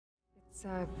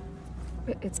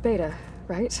It's Beta,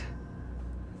 right?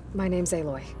 My name's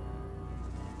Aloy.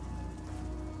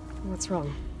 What's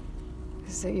wrong?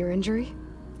 Is it your injury?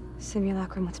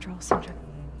 Simulacrum withdrawal syndrome.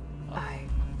 I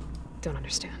don't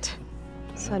understand.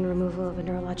 Sudden removal of a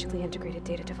neurologically integrated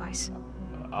data device.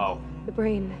 Oh. The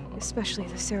brain, especially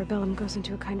the cerebellum, goes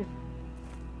into a kind of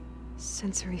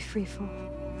sensory freefall.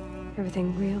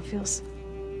 Everything real feels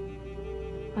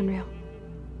unreal.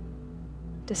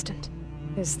 Distant.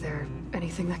 Is there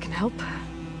anything that can help?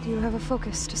 Do you have a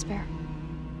focus to spare?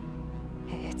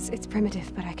 It's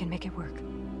primitive, but I can make it work.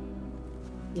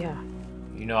 Yeah.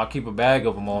 You know, I keep a bag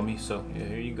of them on me, so yeah,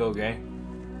 here you go, gang.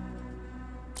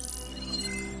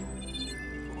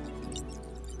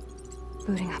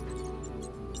 Booting up.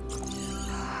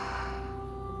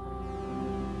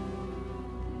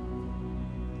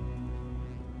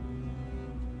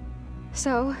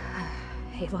 So,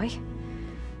 Aloy,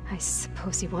 I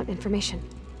suppose you want information.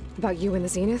 About you and the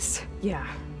Zeniths? Yeah.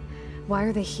 Why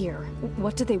are they here?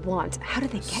 What do they want? How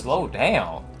did they get Slow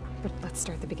down. But let's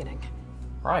start at the beginning.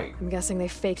 Right. I'm guessing they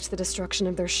faked the destruction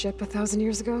of their ship 1,000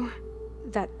 years ago?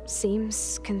 That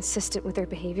seems consistent with their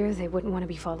behavior. They wouldn't want to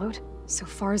be followed. So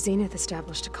far, Zenith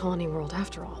established a colony world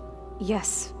after all.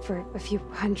 Yes, for a few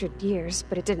hundred years,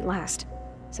 but it didn't last.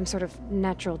 Some sort of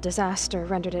natural disaster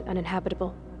rendered it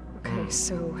uninhabitable. Okay,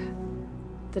 so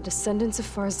the descendants of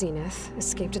Far Zenith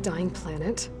escaped a dying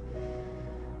planet,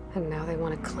 and now they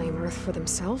want to claim Earth for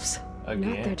themselves?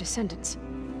 Again? Not their descendants.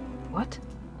 What?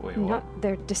 Wait, what? Not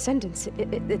their descendants.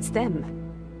 It's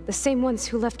them. The same ones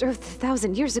who left Earth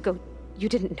 1,000 years ago. You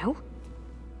didn't know?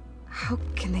 How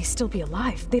can they still be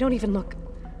alive? They don't even look...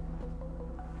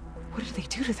 What do they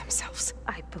do to themselves?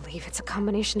 I believe it's a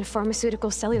combination of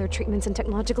pharmaceutical, cellular treatments, and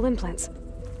technological implants.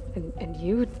 And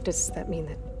you? Does that mean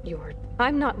that you're...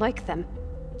 I'm not like them.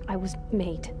 I was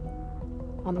made.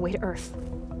 On the way to Earth.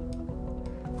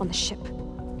 On the ship.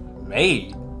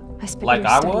 Made? I spent Like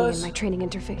years I studying was? in my training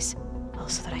interface. All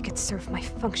so that I could serve my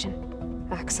function.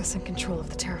 Access and control of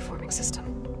the terraforming system.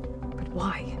 But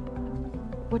why?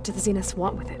 What do the Zeniths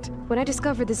want with it? When I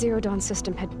discovered the Zero Dawn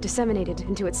system had disseminated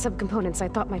into its subcomponents, I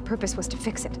thought my purpose was to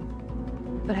fix it.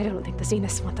 But I don't think the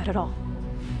Zeniths want that at all.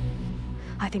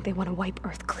 I think they want to wipe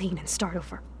Earth clean and start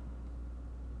over.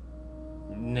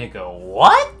 Nigga,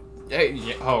 what? Hey,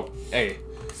 hey.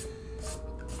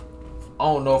 I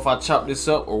don't know if I chop this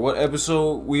up or what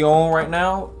episode we on right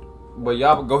now, but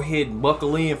y'all go ahead and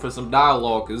buckle in for some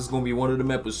dialogue, because it's going to be one of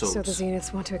them episodes. So the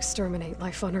Zeniths want to exterminate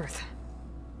life on Earth.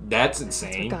 That's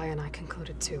insane. That's what Gaia and I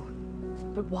concluded too.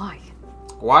 But why?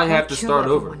 Why have to start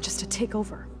over? Just to take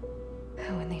over.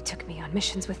 When they took me on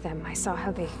missions with them, I saw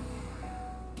how they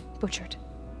butchered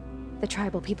the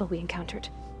tribal people we encountered.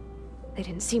 They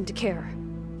didn't seem to care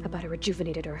about a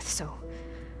rejuvenated Earth, so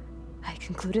I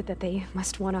concluded that they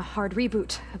must want a hard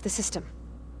reboot of the system.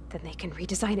 Then they can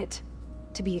redesign it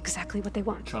to be exactly what they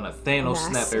want. Trying to Thanos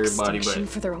Mass snap everybody, extinction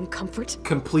but for their own comfort.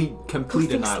 complete Who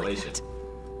thinks annihilation. like that?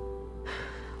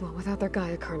 Well, without their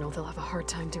Gaia kernel, they'll have a hard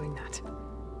time doing that.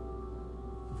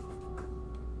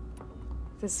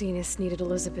 The Zeniths needed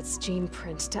Elizabeth's gene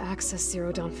print to access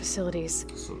Zero Dawn facilities.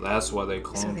 So that's why they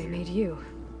cloned So they you. made you.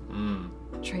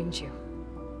 Trained you.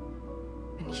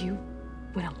 And you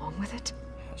went along with it?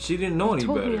 She didn't know any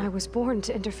Told better. me I was born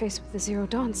to interface with the Zero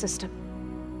Dawn system.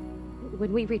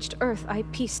 When we reached Earth, I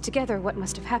pieced together what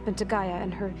must have happened to Gaia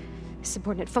and her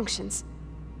subordinate functions.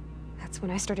 That's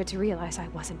when I started to realize I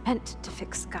wasn't meant to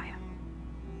fix Gaia.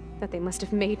 That they must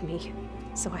have made me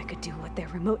so I could do what their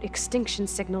remote extinction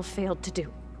signal failed to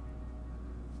do.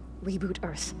 Reboot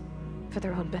Earth for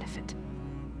their own benefit.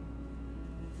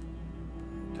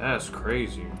 That's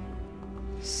crazy.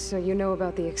 So you know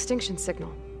about the extinction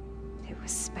signal? It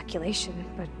was speculation,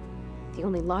 but the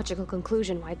only logical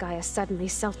conclusion why Gaia suddenly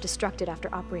self-destructed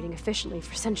after operating efficiently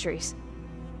for centuries.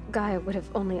 Gaia would have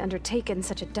only undertaken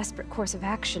such a desperate course of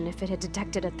action if it had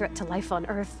detected a threat to life on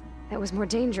Earth that was more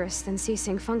dangerous than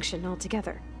ceasing function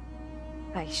altogether.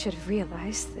 I should have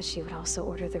realized that she would also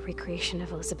order the recreation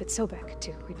of Elizabeth Sobek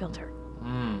to rebuild her.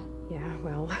 Yeah,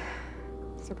 well,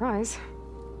 surprise.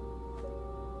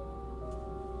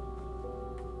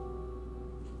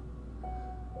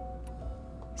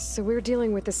 So we're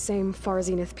dealing with the same Far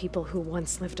Zenith people who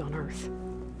once lived on Earth.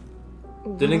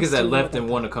 The niggas that left and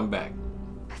want to come back.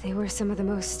 They were some of the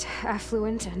most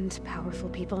affluent and powerful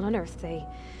people on Earth. They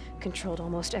controlled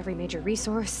almost every major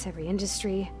resource, every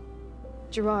industry.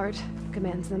 Gerard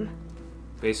commands them.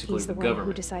 Basically He's the the one who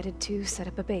government. decided to set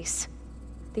up a base.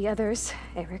 The others,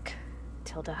 Eric,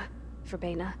 Tilda,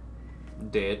 Verbena,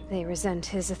 Dead. they resent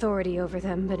his authority over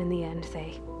them, but in the end,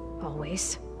 they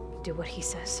always do what he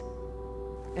says.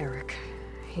 Eric,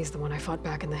 He's the one I fought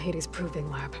back in the Hades Proving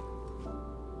Lab.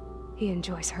 He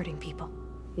enjoys hurting people.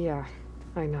 Yeah,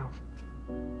 I know.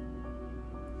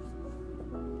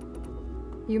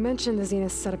 You mentioned the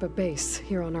Zenith set up a base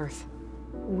here on Earth.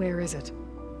 Where is it?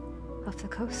 Off the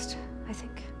coast, I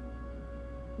think.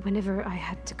 Whenever I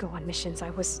had to go on missions, I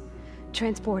was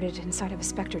transported inside of a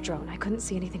Spectre drone. I couldn't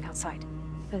see anything outside.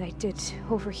 But I did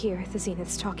overhear the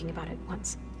Zeniths talking about it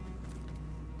once.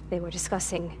 They were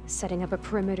discussing setting up a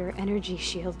perimeter energy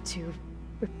shield to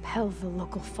repel the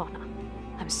local fauna.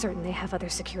 I'm certain they have other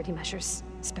security measures.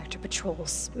 Spectre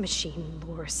patrols, machine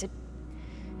lures. It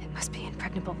must be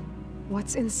impregnable.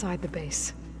 What's inside the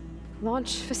base?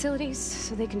 Launch facilities,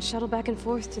 so they can shuttle back and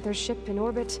forth to their ship in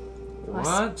orbit. What?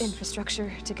 Plus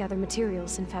infrastructure to gather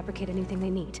materials and fabricate anything they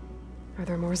need. Are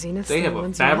there more Zeniths? They have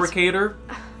a fabricator?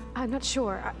 I'm not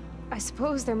sure. I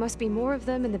suppose there must be more of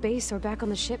them in the base or back on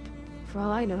the ship. For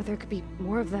all I know, there could be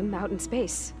more of them out in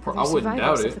space. I wouldn't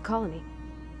doubt it. Of the colony.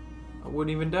 I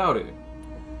wouldn't even doubt it.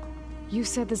 You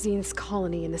said the Zenith's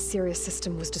colony in the Sirius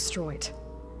system was destroyed.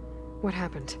 What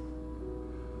happened?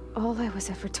 All I was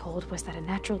ever told was that a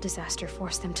natural disaster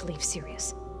forced them to leave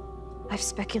Sirius. I've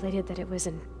speculated that it was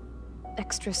an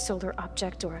extrasolar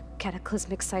object or a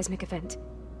cataclysmic seismic event.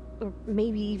 Or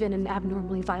maybe even an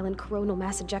abnormally violent coronal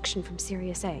mass ejection from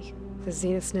Sirius A. The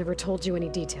Zeniths never told you any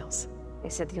details. They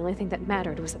said the only thing that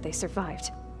mattered was that they survived.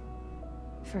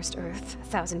 First Earth,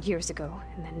 1,000 years ago,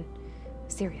 and then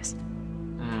Sirius.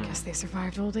 I guess they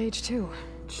survived old age too.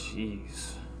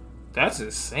 Jeez. That's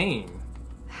insane.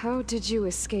 How did you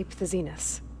escape the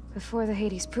Zeniths? Before the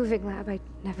Hades Proving Lab, I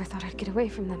never thought I'd get away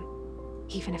from them.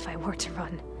 Even if I were to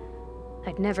run.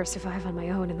 I'd never survive on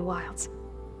my own in the wilds.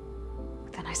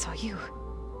 But then I saw you.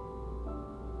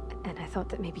 And I thought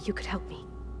that maybe you could help me.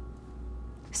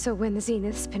 So when the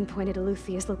Zeniths pinpointed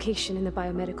Eluthia's location in the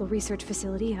biomedical research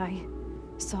facility, I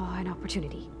saw an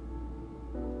opportunity.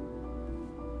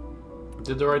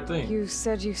 Did the right thing. You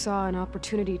said you saw an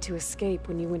opportunity to escape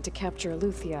when you went to capture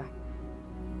Eluthia.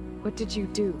 What did you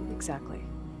do, exactly?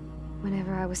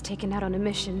 Whenever I was taken out on a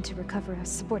mission to recover a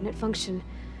subordinate function,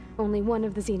 only one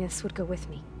of the Zeniths would go with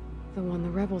me. The one the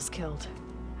rebels killed,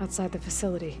 outside the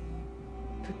facility.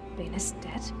 But Baina's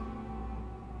dead?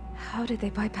 How did they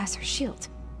bypass her shield?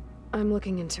 I'm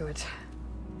looking into it.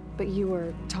 But you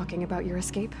were talking about your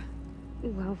escape?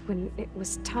 Well, when it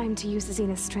was time to use the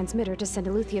Zenith's transmitter to send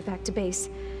Eluthia back to base,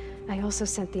 I also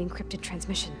sent the encrypted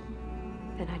transmission.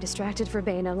 Then I distracted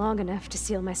Verbaina long enough to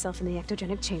seal myself in the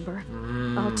ectogenic chamber,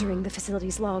 altering the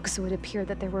facility's log so it appeared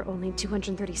that there were only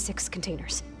 236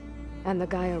 containers. And the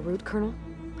Gaia root kernel?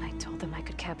 I told them I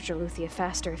could capture Eluthia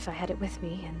faster if I had it with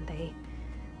me, and they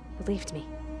believed me.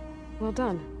 Well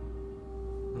done.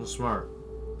 That's smart.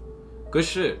 Good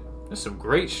shit. That's some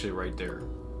great shit right there.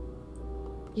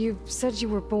 You said you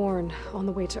were born on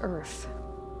the way to Earth.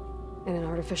 In an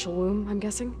artificial womb, I'm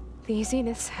guessing? The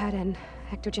Zeniths had an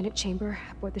ectogenic chamber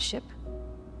aboard the ship.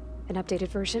 An updated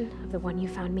version of the one you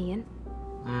found me in.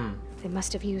 They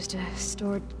must have used a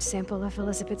stored sample of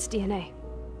Elizabeth's DNA.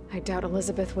 I doubt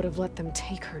Elizabeth would have let them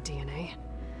take her DNA.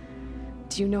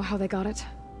 Do you know how they got it?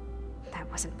 That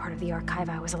wasn't part of the archive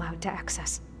I was allowed to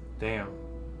access. Damn.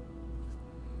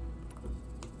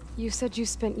 You said you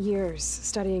spent years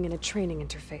studying in a training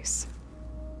interface.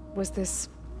 Was this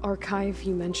archive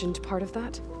you mentioned part of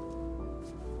that?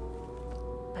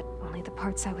 But only the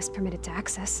parts I was permitted to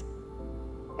access.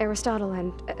 Aristotle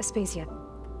and Aspasia,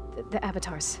 the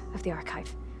avatars of the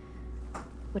archive,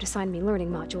 would assign me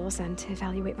learning modules and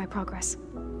evaluate my progress.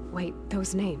 Wait,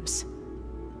 those names.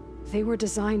 They were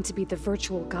designed to be the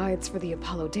virtual guides for the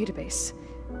Apollo database,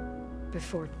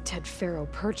 before Ted Faro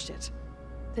purged it.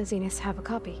 The Zeniths have a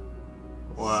copy.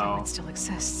 Wow. So it still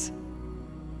exists.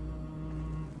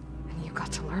 And you got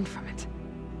to learn from it.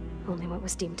 Only what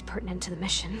was deemed pertinent to the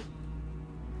mission.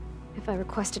 If I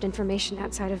requested information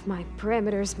outside of my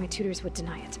parameters, my tutors would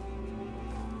deny it.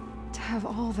 To have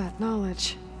all that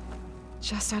knowledge,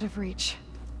 just out of reach.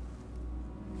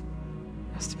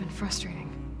 Must have been frustrating.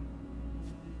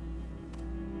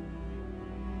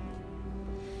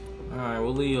 Alright,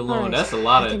 we'll leave you alone. Right. That's a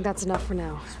lot I of think that's enough for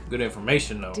now. good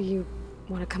information, though. Do you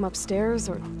want to come upstairs,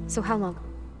 or...? So how long?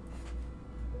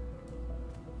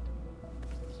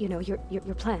 You know, your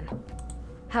plan.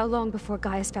 How long before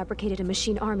Gaius fabricated a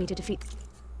machine army to defeat...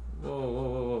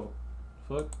 Whoa.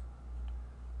 Fuck.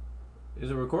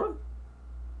 Is it recording?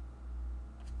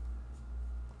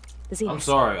 the Zeniths? I'm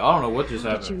sorry. I don't know what just Did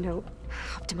you happened. know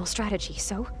optimal strategy,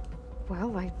 so?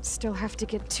 Well, I still have to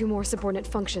get 2 more subordinate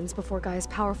functions before Gaia's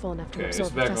powerful enough to Okay, it's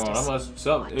absorb back on.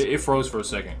 Festus. It froze for a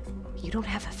second. You don't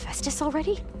have Hephaestus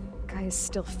already? Guy is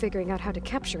still figuring out how to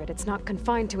capture it. It's not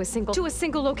confined to a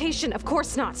single location. Of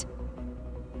course not.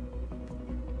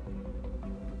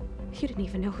 You didn't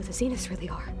even know who the Zeniths really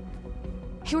are.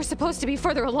 You were supposed to be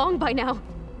further along by now.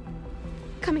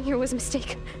 Coming here was a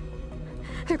mistake.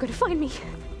 They're gonna find me.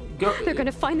 They're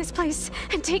gonna find this place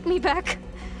and take me back.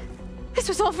 This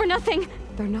was all for nothing.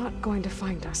 They're not going to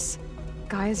find us.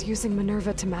 Guy is using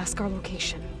Minerva to mask our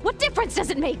location. What difference does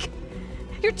it make?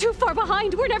 You're too far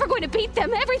behind. We're never going to beat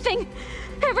them. Everything,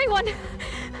 everyone,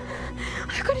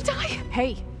 they're gonna die.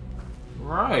 Hey.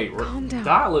 Right. Calm down.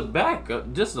 Dial it back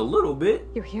just a little bit.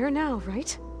 You're here now,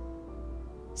 right?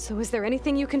 So is there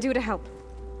anything you can do to help?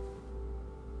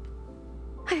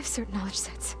 I have certain knowledge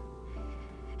sets.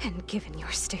 And given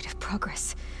your state of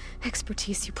progress,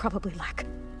 expertise you probably lack.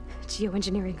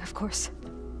 Geoengineering, of course.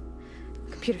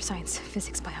 Computer science,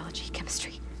 physics, biology,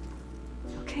 chemistry.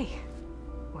 Okay.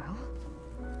 Well,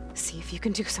 see if you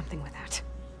can do something with that.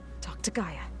 Talk to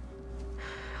Gaia.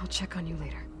 I'll check on you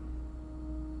later.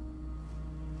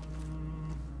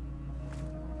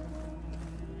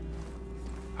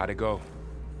 How'd it go?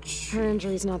 Her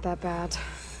injury's not that bad,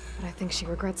 but I think she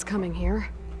regrets coming here.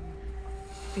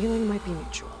 Feeling might be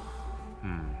mutual.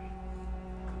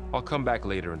 I'll come back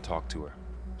later and talk to her.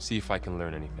 See if I can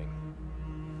learn anything.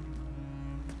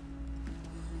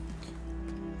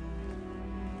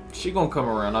 She gonna come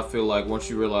around, I feel like, once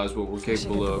you realize what we're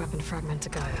capable of. Weapon fragment to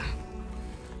Gaia.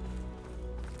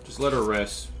 Just let her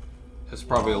rest. That's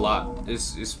probably a lot.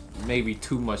 It's maybe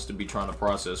too much to be trying to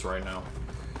process right now.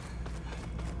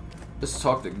 Let's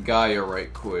talk to Gaia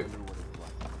right quick.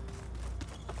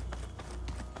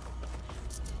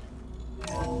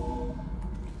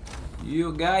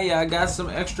 You Gaia, I got some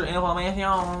extra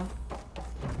information.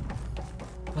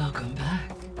 Welcome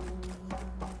back.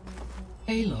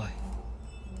 Aloy,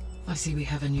 I see we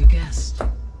have a new guest.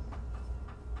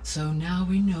 So now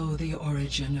we know the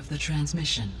origin of the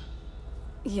transmission.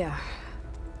 Yeah.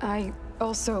 I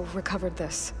also recovered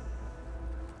this.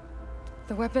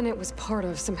 The weapon it was part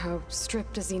of somehow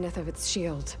stripped a Zenith of its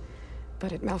shield,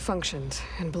 but it malfunctioned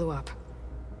and blew up.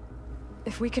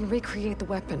 If we can recreate the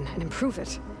weapon and improve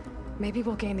it, maybe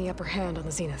we'll gain the upper hand on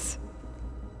the Zeniths.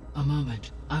 A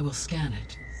moment, I will scan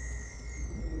it.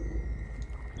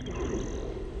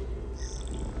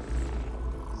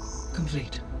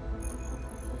 Complete.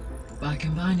 By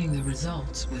combining the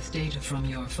results with data from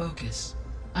your focus,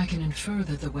 I can infer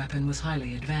that the weapon was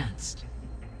highly advanced,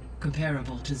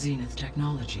 comparable to Zenith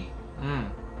technology.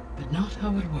 But not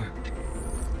how it worked.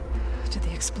 Did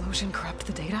the explosion corrupt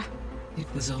the data? It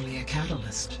was only a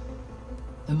catalyst.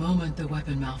 The moment the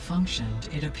weapon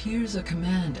malfunctioned, it appears a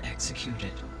command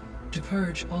executed to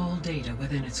purge all data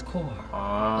within its core.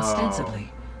 Ostensibly,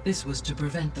 this was to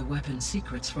prevent the weapon's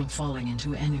secrets from falling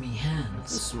into enemy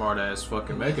hands. Smart ass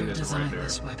fucking mechanism right there.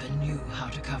 This weapon knew how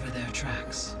to cover their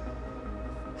tracks.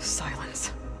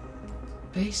 Silence.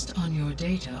 Based on your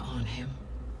data on him,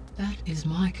 that is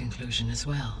my conclusion as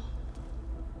well.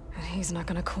 And he's not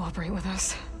gonna cooperate with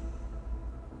us.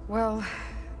 Well,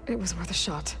 it was worth a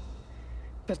shot.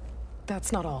 But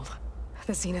that's not all.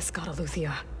 The Zeniths got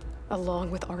Aletheia,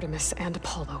 along with Artemis and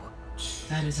Apollo.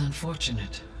 That is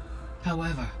unfortunate.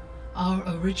 However, our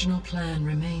original plan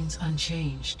remains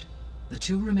unchanged. The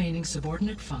two remaining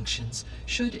subordinate functions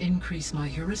should increase my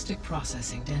heuristic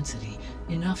processing density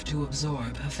enough to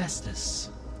absorb Hephaestus.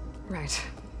 Right.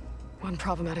 One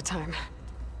problem at a time.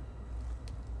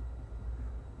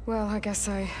 Well, I guess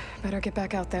I better get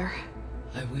back out there.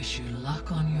 I wish you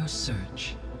luck on your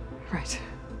search. Right.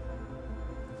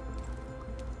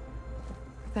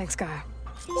 Thanks, Gaia.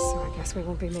 So I guess we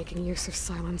won't be making use of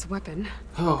Cylon's weapon.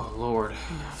 Oh, Lord.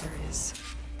 Now there is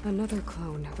another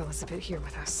clone of Elizabeth here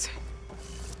with us.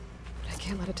 But I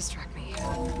can't let it distract me.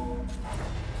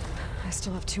 I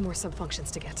still have 2 more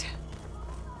subfunctions to get.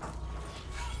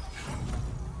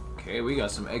 Okay, we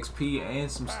got some XP and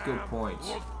some skill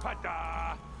points.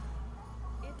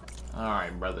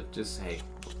 Alright, brother. Just, hey.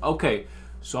 Okay,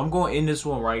 so I'm going to end this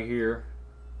one right here.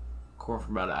 Recording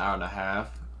for about an hour and a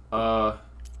half.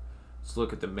 Let's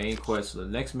look at the main quest. So the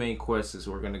next main quest is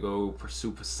we're going to go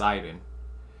pursue Poseidon.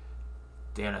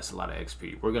 Damn, that's a lot of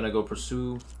XP. We're going to go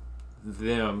pursue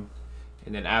them.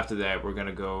 And then after that, we're going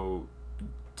to go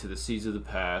to the Seeds of the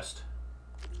Past.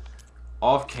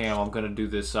 Off cam, I'm going to do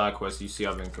this side quest. You see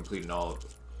I've been completing all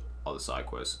the side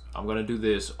quests. I'm going to do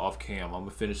this off cam. I'm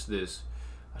going to finish this.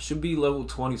 I should be level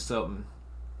 20 something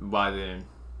by then.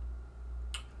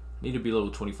 Need to be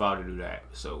level 25 to do that.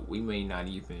 So we may not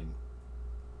even...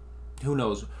 Who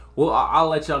knows? Well, I'll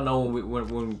let y'all know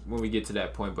when we get to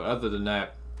that point. But other than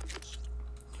that,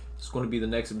 it's going to be the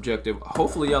next objective.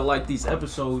 Hopefully y'all like these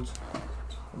episodes.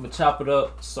 I'm gonna chop it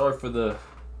up. Sorry for the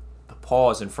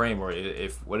pause in frame, or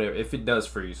if it does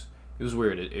freeze. It was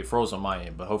weird. It froze on my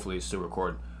end, but hopefully it's still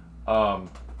recording.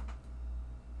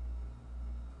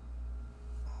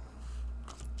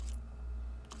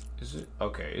 Is it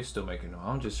okay? It's still making noise.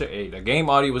 I'm just saying. Hey, the game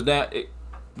audio was that.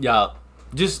 Y'all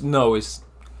just know it's.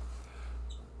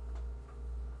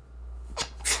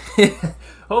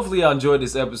 Hopefully y'all enjoyed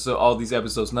this episode. All these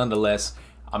episodes, nonetheless.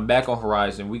 I'm back on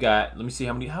Horizon. We got. Let me see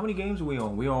how many games are we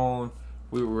on.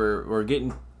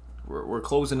 We're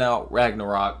closing out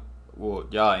Ragnarok. Well,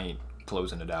 y'all ain't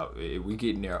closing it out. We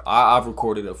getting there. I've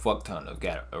recorded a fuck ton of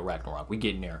Ragnarok. We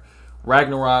getting there.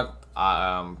 Ragnarok.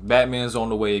 Batman's on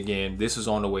the way again. This is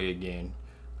on the way again.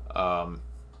 Let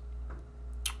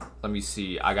me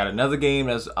see. I got another game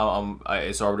that's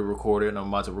it's already recorded, and I'm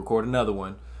about to record another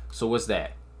one. So what's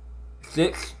that?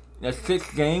 6. That's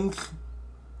 6 games.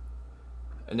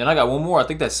 And then I got one more. I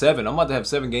think that's 7. I'm about to have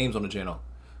 7 games on the channel.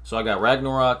 So I got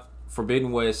Ragnarok,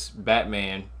 Forbidden West,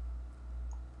 Batman,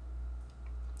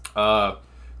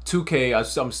 2K.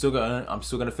 I'm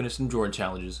still gonna finish some Jordan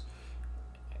challenges.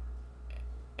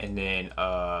 And then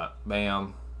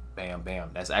bam.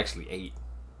 That's actually 8.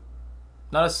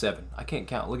 Not a 7. I can't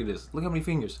count. Look at this. Look how many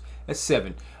fingers. That's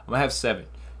 7. I'm gonna have 7.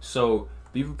 So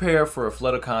be prepared for a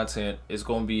flood of content. It's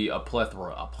gonna be a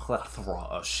plethora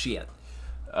of shit.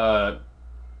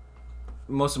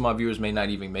 Most of my viewers may not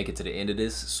even make it to the end of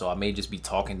this, so I may just be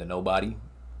talking to nobody.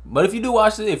 But if you do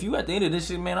watch it, if you at the end of this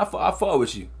shit, man, I fuck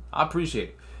with you. I appreciate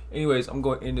it. Anyways, I'm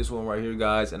going to end this one right here,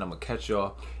 guys, and I'm going to catch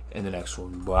y'all in the next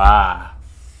one. Bye.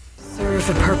 Serve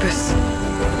a purpose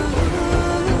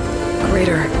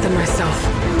greater than myself,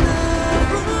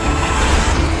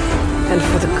 and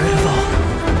for the good of all.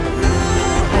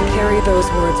 I carry those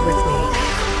words with me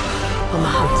on the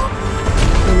hunt,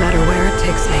 no matter where it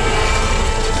takes me.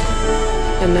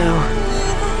 And now,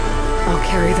 I'll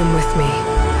carry them with me